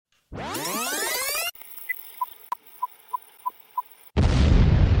We're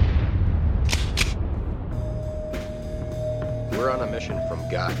on a mission from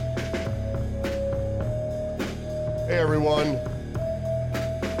God. Hey everyone,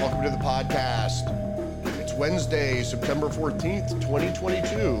 welcome to the podcast. It's Wednesday, September 14th,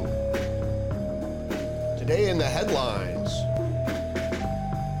 2022. Today in the headlines,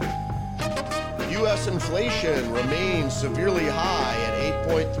 U.S. inflation remains severely high at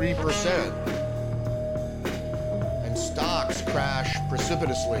 8.3%, and stocks crash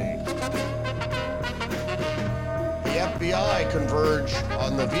precipitously. The FBI converge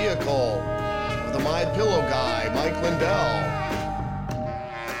on the vehicle of the MyPillow guy, Mike Lindell,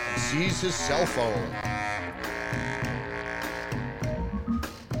 and seize his cell phone.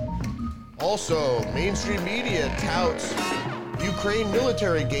 Also, mainstream media touts Ukraine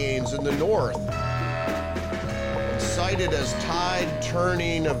military gains in the north, cited as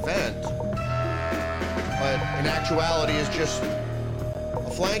tide-turning event, but in actuality is just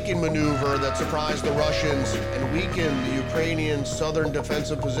a flanking maneuver that surprised the Russians and weakened the Ukrainian southern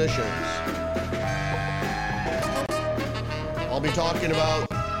defensive positions. I'll be talking about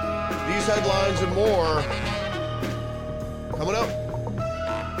these headlines and more coming up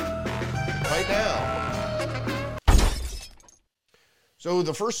right now. So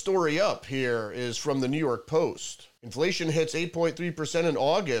the first story up here is from the New York Post. Inflation hits 8.3% in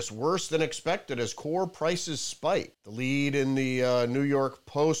August, worse than expected as core prices spike. The lead in the New York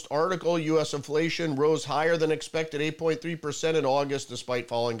Post article, U.S. inflation rose higher than expected, 8.3% in August, despite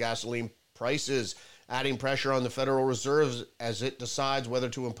falling gasoline prices, adding pressure on the Federal Reserve as it decides whether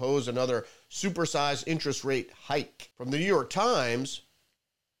to impose another supersized interest rate hike. From the New York Times,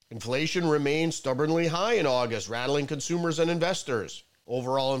 inflation remains stubbornly high in August, rattling consumers and investors.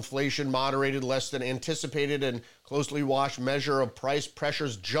 Overall inflation moderated less than anticipated, and closely watched measure of price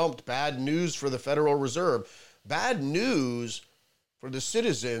pressures jumped. Bad news for the Federal Reserve. Bad news for the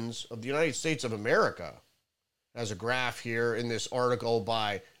citizens of the United States of America. As a graph here in this article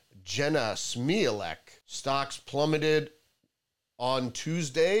by Jenna Smielek. Stocks plummeted on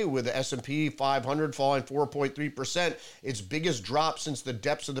Tuesday with the S&P 500 falling 4.3%, its biggest drop since the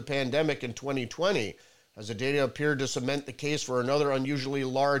depths of the pandemic in 2020. As the data appeared to cement the case for another unusually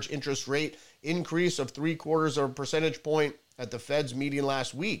large interest rate increase of 0.75 of a percentage point at the Fed's meeting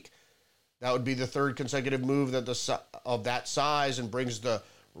last week. That would be the third consecutive move of that size and brings the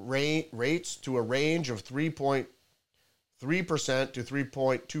rates to a range of 3.3% to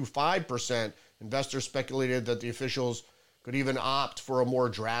 3.25%. Investors speculated that the officials could even opt for a more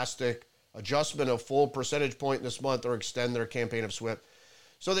drastic adjustment of full percentage point this month or extend their campaign of SWIFT.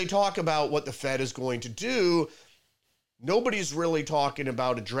 So they talk about what the Fed is going to do. Nobody's really talking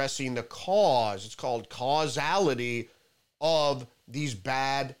about addressing the cause. It's called causality of these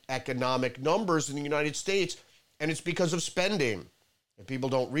bad economic numbers in the United States, and it's because of spending. If people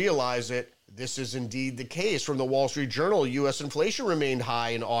don't realize it, this is indeed the case. From the Wall Street Journal, U.S. inflation remained high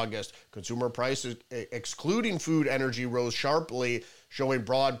in August. Consumer prices, excluding food, energy, rose sharply, showing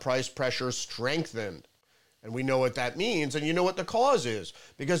broad price pressure strengthened. And we know what that means, and you know what the cause is.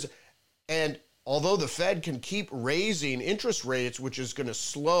 And although the Fed can keep raising interest rates, which is going to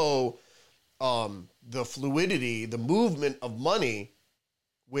slow the fluidity, the movement of money,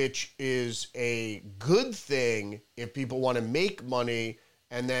 which is a good thing if people want to make money,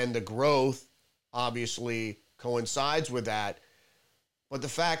 and then the growth obviously coincides with that. But the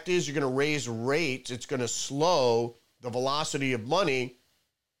fact is, you're going to raise rates, it's going to slow the velocity of money,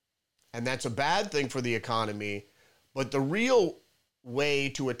 and that's a bad thing for the economy. But the real way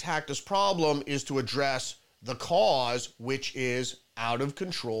to attack this problem is to address the cause, which is out of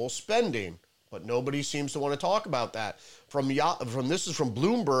control spending. But nobody seems to want to talk about that. This is from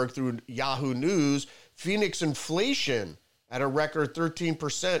Bloomberg through Yahoo News. Phoenix inflation at a record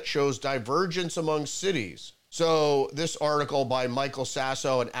 13% shows divergence among cities. So this article by Michael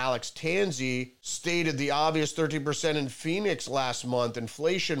Sasso and Alex Tanzi stated the obvious 13% in Phoenix last month,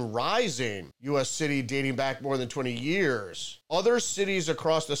 inflation rising, U.S. city dating back more than 20 years. Other cities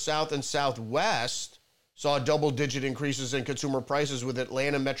across the South and Southwest saw double-digit increases in consumer prices, with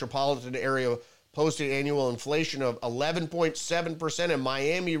Atlanta metropolitan area posting annual inflation of 11.7% and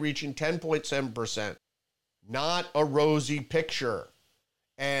Miami reaching 10.7%. Not a rosy picture.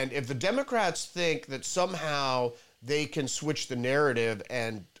 And if the Democrats think that somehow they can switch the narrative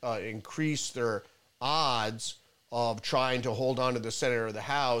and increase their odds of trying to hold on to the Senate or the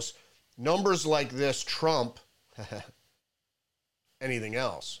House, numbers like this trump anything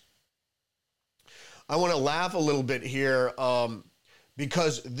else. I want to laugh a little bit here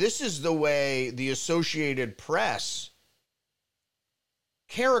because this is the way the Associated Press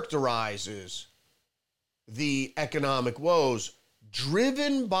characterizes the economic woes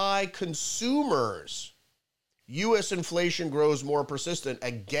driven by consumers. U.S. inflation grows more persistent.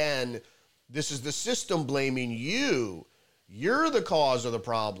 Again, this is the system blaming you. You're the cause of the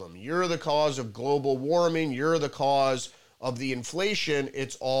problem. You're the cause of global warming. You're the cause of the inflation.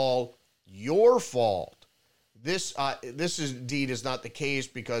 It's all your fault. This indeed is not the case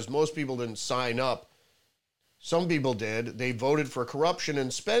because most people didn't sign up. Some people did. They voted for corruption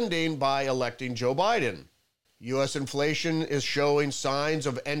and spending by electing Joe Biden. U.S. inflation is showing signs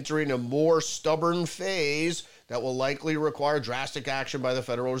of entering a more stubborn phase that will likely require drastic action by the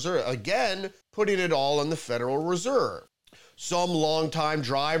Federal Reserve. Again, putting it all on the Federal Reserve. Some longtime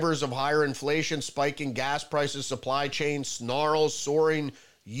drivers of higher inflation, spiking gas prices, supply chain snarls, soaring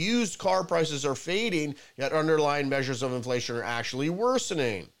used car prices are fading, yet underlying measures of inflation are actually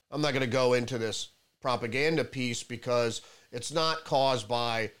worsening. I'm not going to go into this propaganda piece because it's not caused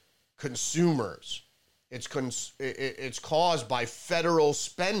by consumers. It's caused by federal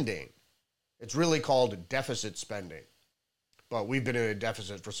spending. It's really called deficit spending. But we've been in a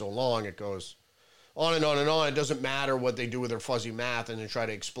deficit for so long, it goes on and on and on. It doesn't matter what they do with their fuzzy math and they try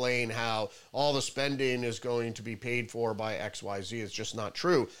to explain how all the spending is going to be paid for by XYZ. It's just not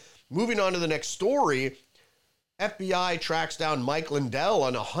true. Moving on to the next story, FBI tracks down Mike Lindell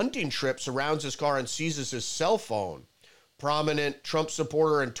on a hunting trip, surrounds his car and seizes his cell phone. Prominent Trump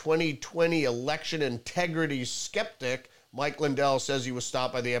supporter and 2020 election integrity skeptic Mike Lindell says he was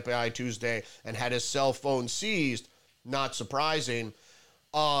stopped by the FBI Tuesday and had his cell phone seized. Not surprising.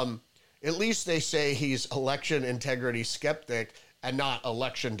 At least they say he's election integrity skeptic and not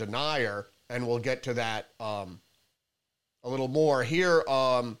election denier, and we'll get to that a little more. Here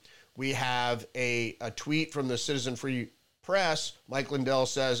we have a tweet from the Citizen Free Press. Mike Lindell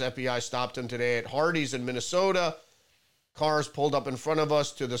says FBI stopped him today at Hardee's in Minnesota. Cars pulled up in front of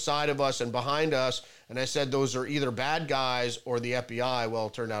us, to the side of us, and behind us, and I said those are either bad guys or the FBI. Well,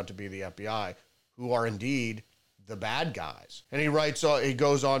 it turned out to be the FBI, who are indeed the bad guys. And he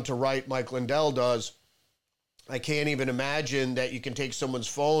goes on to write, Mike Lindell does, I can't even imagine that you can take someone's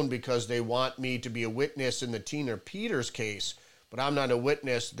phone because they want me to be a witness in the Tina Peters case, but I'm not a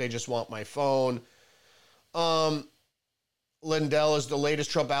witness. They just want my phone. Lindell is the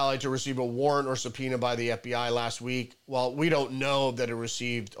latest Trump ally to receive a warrant or subpoena by the FBI last week. Well, we don't know that it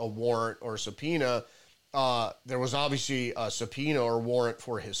received a warrant or subpoena. There was obviously a subpoena or warrant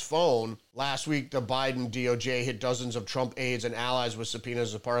for his phone. Last week, the Biden DOJ hit dozens of Trump aides and allies with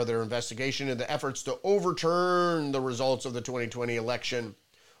subpoenas as part of their investigation in the efforts to overturn the results of the 2020 election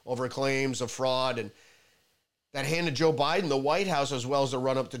over claims of fraud and that handed Joe Biden the White House as well as the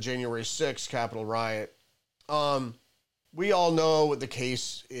run-up to January 6th Capitol riot. We all know what the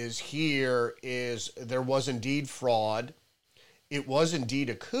case is here is there was indeed fraud. It was indeed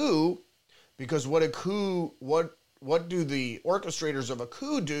a coup, because what do the orchestrators of a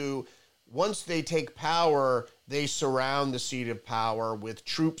coup do? Once they take power, they surround the seat of power with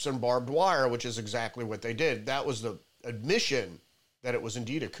troops and barbed wire, which is exactly what they did. That was the admission that it was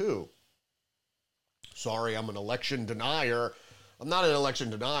indeed a coup. Sorry, I'm an election denier. I'm not an election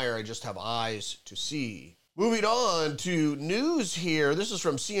denier. I just have eyes to see. Moving on to news here. This is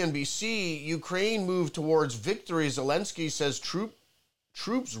from CNBC. Ukraine moved towards victory. Zelensky says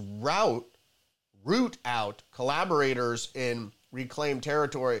troops root out collaborators in reclaimed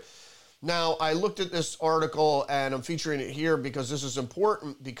territory. Now, I looked at this article and I'm featuring it here because this is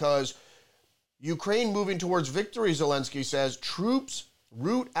important, because Ukraine moving towards victory, Zelensky says, troops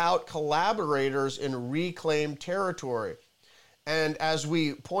root out collaborators in reclaimed territory. And as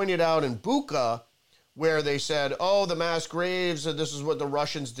we pointed out in Bucha, where they said, oh, the mass graves, and this is what the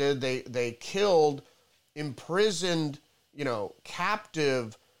Russians did. They killed, imprisoned,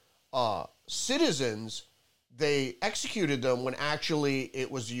 captive citizens. They executed them when actually it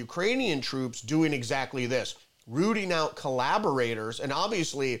was the Ukrainian troops doing exactly this, rooting out collaborators. And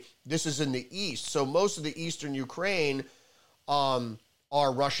obviously this is in the east. So most of the eastern Ukraine are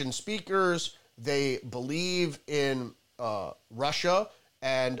Russian speakers. They believe in Russia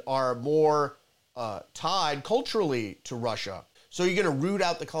and are more tied culturally to Russia. So you're going to root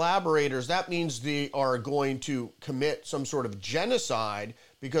out the collaborators. That means they are going to commit some sort of genocide,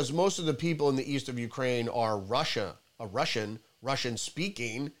 because most of the people in the east of Ukraine are Russian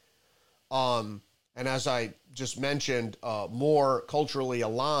speaking. And as I just mentioned, more culturally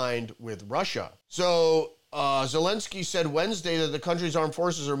aligned with Russia. So Zelensky said Wednesday that the country's armed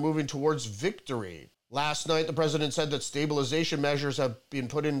forces are moving towards victory. Last night, the president said that stabilization measures have been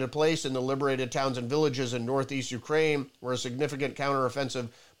put into place in the liberated towns and villages in northeast Ukraine, where a significant counteroffensive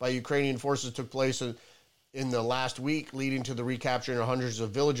by Ukrainian forces took place in the last week, leading to the recapturing of hundreds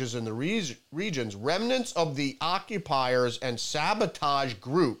of villages in the regions. Remnants of the occupiers and sabotage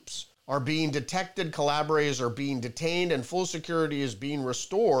groups are being detected, collaborators are being detained, and full security is being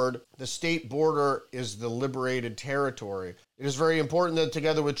restored. The state border is the liberated territory. It is very important that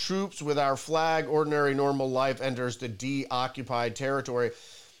together with troops, with our flag, ordinary normal life enters the de-occupied territory.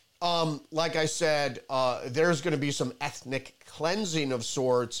 Like I said, there's going to be some ethnic cleansing of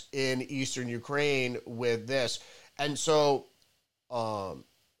sorts in eastern Ukraine with this. And so I'm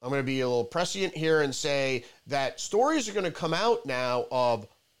going to be a little prescient here and say that stories are going to come out now of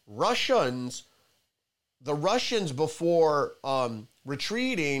the Russians before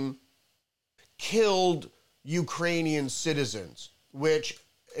retreating killed Ukrainian citizens, which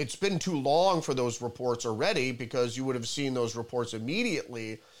it's been too long for those reports already because you would have seen those reports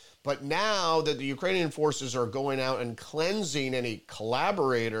immediately. But now that the Ukrainian forces are going out and cleansing any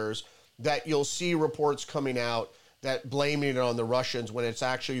collaborators, that you'll see reports coming out that blaming it on the Russians when it's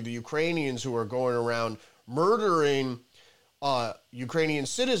actually the Ukrainians who are going around murdering Ukrainian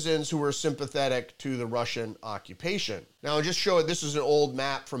citizens who were sympathetic to the Russian occupation. Now, I'll just show it. This is an old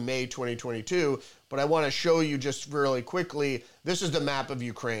map from May 2022, but I want to show you just really quickly. This is the map of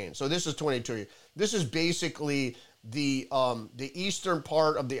Ukraine. So this is 22. This is basically the eastern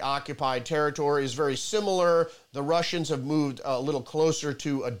part of the occupied territory is very similar. The Russians have moved a little closer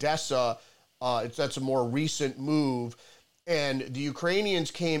to Odessa. That's a more recent move. And the Ukrainians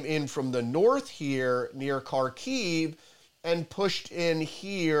came in from the north here near Kharkiv and pushed in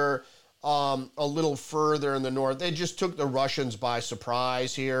here a little further in the north. They just took the Russians by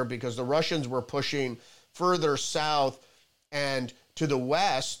surprise here because the Russians were pushing further south and to the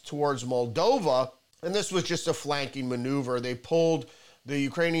west towards Moldova. And this was just a flanking maneuver. The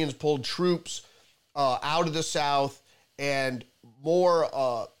Ukrainians pulled troops out of the south, and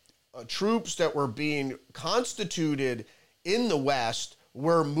more troops that were being constituted in the west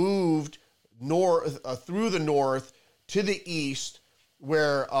were moved through the north to the east,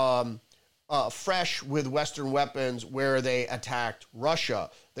 where fresh with Western weapons, where they attacked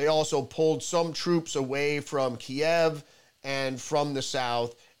Russia. They also pulled some troops away from Kiev and from the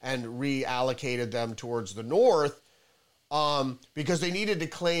south and reallocated them towards the north because they needed to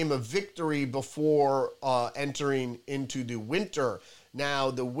claim a victory before entering into the winter.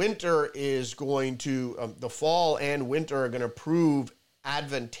 Now, the winter is going to, the fall and winter are going to prove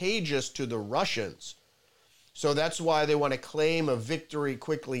advantageous to the Russians. So that's why they want to claim a victory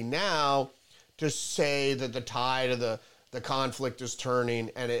quickly now to say that the tide of the conflict is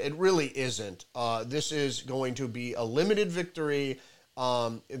turning, and it really isn't. This is going to be a limited victory.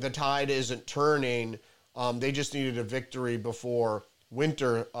 The tide isn't turning. They just needed a victory before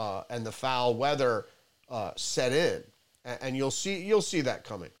winter and the foul weather set in, and you'll see that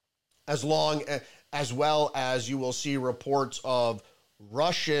coming. As well as you will see reports of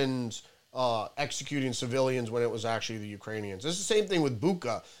Russians executing civilians when it was actually the Ukrainians. It's the same thing with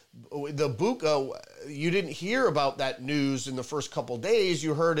Bucha. The Bucha, you didn't hear about that news in the first couple days.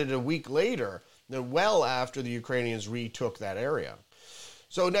 You heard it a week later, well after the Ukrainians retook that area.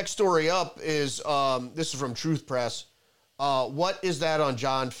 So next story up is, this is from Truth Press. What is that on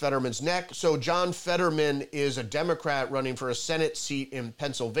John Fetterman's neck? So John Fetterman is a Democrat running for a Senate seat in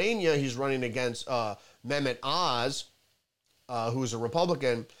Pennsylvania. He's running against Mehmet Oz, who's a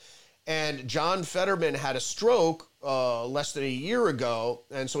Republican. And John Fetterman had a stroke less than a year ago,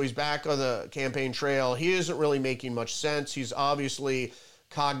 and so he's back on the campaign trail. He isn't really making much sense. He's obviously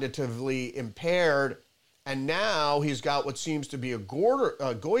cognitively impaired, and now he's got what seems to be a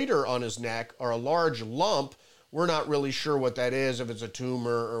goiter on his neck, or a large lump. We're not really sure what that is, if it's a tumor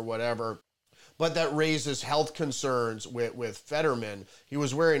or whatever, but that raises health concerns with Fetterman. He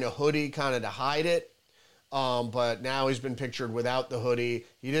was wearing a hoodie kind of to hide it. But now he's been pictured without the hoodie.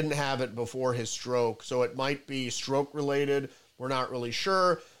 He didn't have it before his stroke, so it might be stroke related. We're not really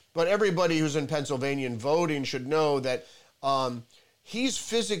sure. But everybody who's in Pennsylvania and voting should know that he's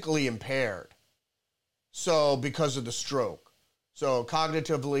physically impaired. So because of the stroke. So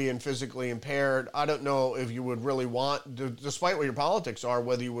cognitively and physically impaired. I don't know if you would really want, despite what your politics are,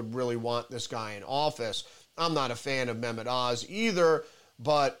 whether you would really want this guy in office. I'm not a fan of Mehmet Oz either,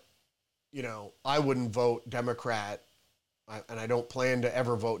 but you know, I wouldn't vote Democrat, and I don't plan to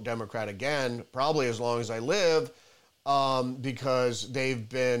ever vote Democrat again, probably as long as I live, because they've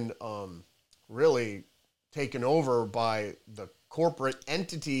been really taken over by the corporate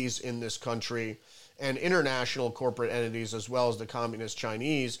entities in this country and international corporate entities, as well as the communist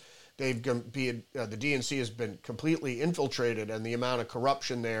Chinese. The DNC has been completely infiltrated, and the amount of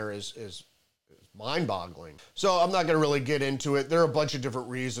corruption there is mind-boggling. So I'm not going to really get into it. There are a bunch of different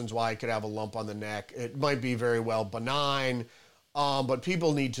reasons why I could have a lump on the neck. It might be very well benign, but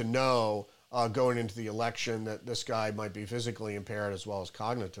people need to know going into the election that this guy might be physically impaired as well as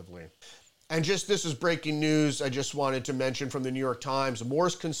cognitively. And just this is breaking news. I just wanted to mention from the New York Times,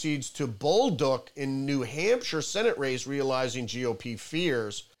 Morse concedes to Bolduc in New Hampshire Senate race, realizing GOP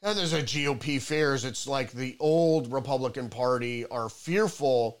fears. And there's a GOP fears. It's like the old Republican Party are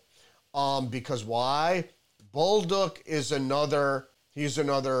fearful because why? Bolduc is another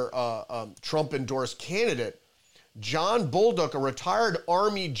Trump-endorsed candidate. John Bolduc, a retired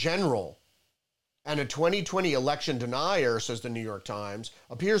Army general and a 2020 election denier, says the New York Times,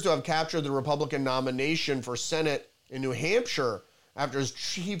 appears to have captured the Republican nomination for Senate in New Hampshire after his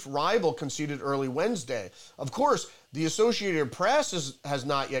chief rival conceded early Wednesday. Of course, the Associated Press has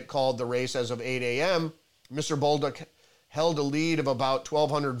not yet called the race as of 8 a.m. Mr. Bolduc held a lead of about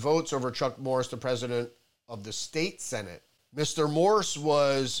 1,200 votes over Chuck Morse, the president of the state Senate. Mr. Morse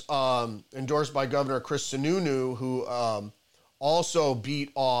was endorsed by Governor Chris Sununu, who also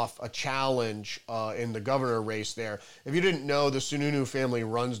beat off a challenge in the governor race there. If you didn't know, the Sununu family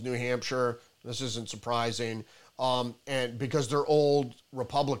runs New Hampshire. This isn't surprising. And because they're old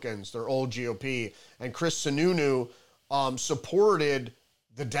Republicans, they're old GOP. And Chris Sununu supported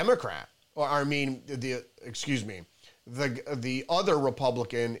the Democrat, the other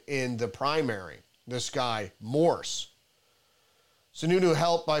Republican in the primary, this guy, Morse. Sununu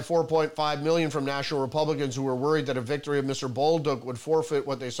helped by $4.5 million from national Republicans who were worried that a victory of Mr. Bolduc would forfeit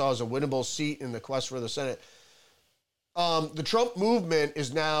what they saw as a winnable seat in the quest for the Senate. The Trump movement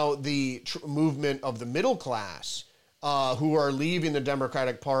is now the movement of the middle class who are leaving the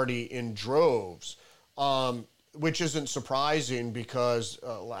Democratic Party in droves, which isn't surprising because,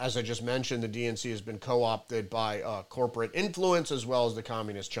 as I just mentioned, the DNC has been co-opted by corporate influence as well as the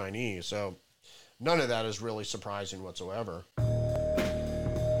communist Chinese. So none of that is really surprising whatsoever.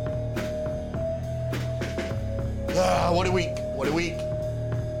 What a week. What a week.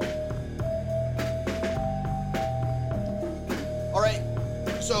 All right.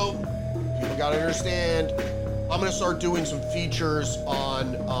 So people got to understand, I'm going to start doing some features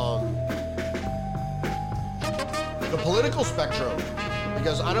on the political spectrum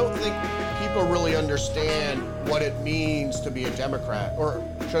because I don't think people really understand what it means to be a Democrat, or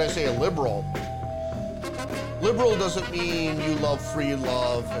should I say a liberal. Liberal doesn't mean you love free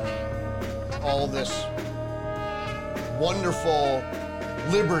love and all this wonderful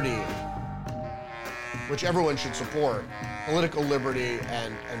liberty, which everyone should support. Political liberty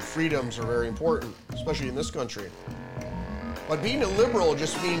and freedoms are very important, especially in this country. But being a liberal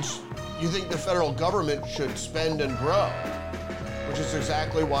just means you think the federal government should spend and grow, which is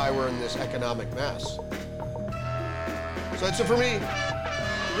exactly why we're in this economic mess. So that's it for me.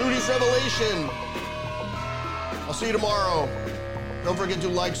 Rudy's Revelation. I'll see you tomorrow. Don't forget to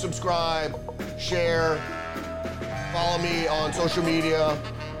like, subscribe, share. Follow me on social media,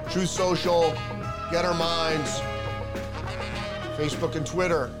 Truth Social, Get Our Minds, Facebook and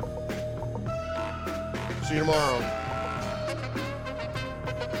Twitter. See you tomorrow.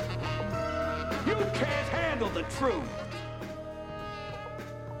 You can't handle the truth.